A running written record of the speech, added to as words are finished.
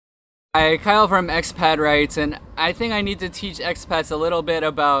Hi, Kyle from ExpatRights, and I think I need to teach expats a little bit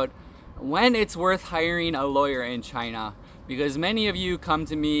about when it's worth hiring a lawyer in China, because many of you come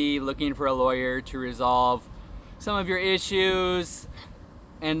to me looking for a lawyer to resolve some of your issues,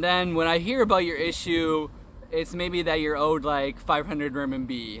 and then when I hear about your issue, it's maybe that you're owed like 500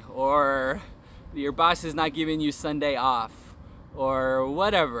 RMB, or your boss is not giving you Sunday off, or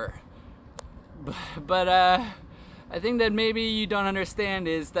whatever. But I think that maybe you don't understand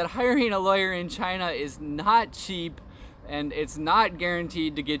is that hiring a lawyer in China is not cheap, and it's not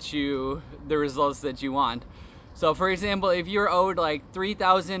guaranteed to get you the results that you want. So for example, if you're owed like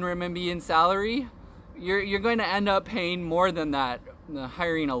 3,000 renminbi in salary, you're going to end up paying more than that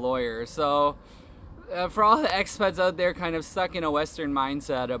hiring a lawyer. So for all the expats out there kind of stuck in a Western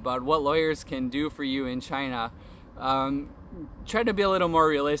mindset about what lawyers can do for you in China, try to be a little more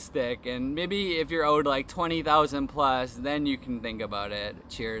realistic, and maybe if you're owed like 20,000 plus, then you can think about it.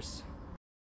 Cheers.